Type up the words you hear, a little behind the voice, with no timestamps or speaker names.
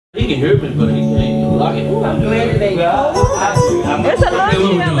He can hear me, but he can't lock it. Ooh, I'm glad they go. It's a little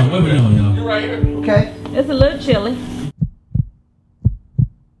chilly. What we doing, y'all? You're right here. Okay. It's a little chilly.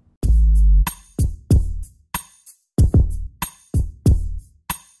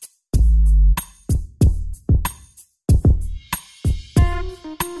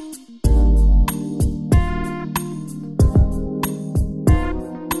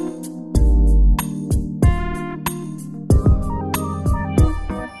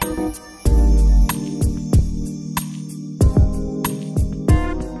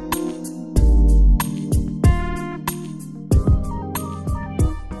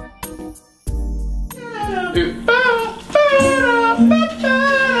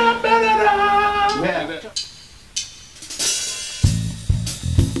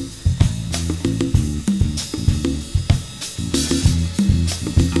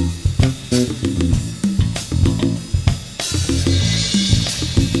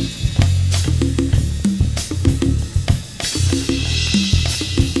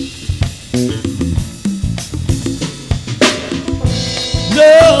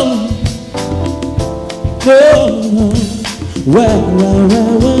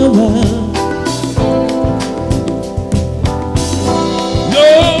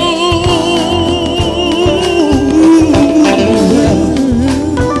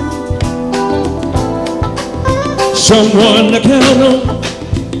 Someone to count on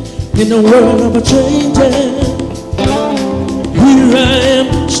in the world of a changing. Here I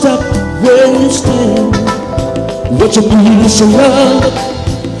am, stuck where you stand. What you need is some love,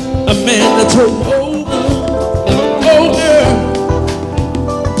 a man to take over. Oh girl,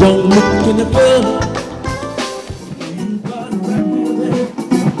 don't look in the mirror. You got right there.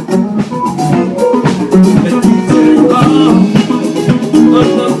 Let me tell you all of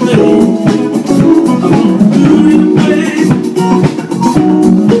the things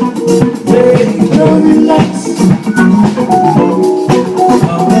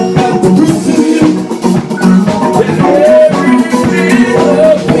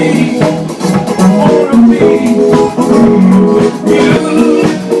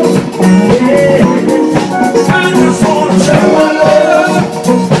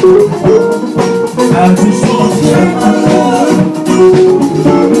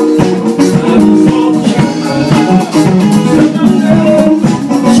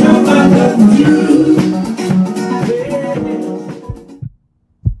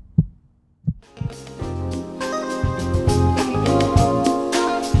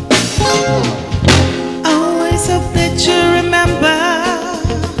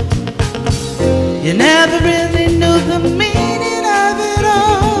you never really knew the meaning of it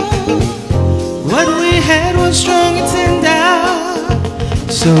all. What we had was strong and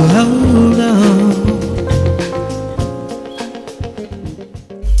tender. So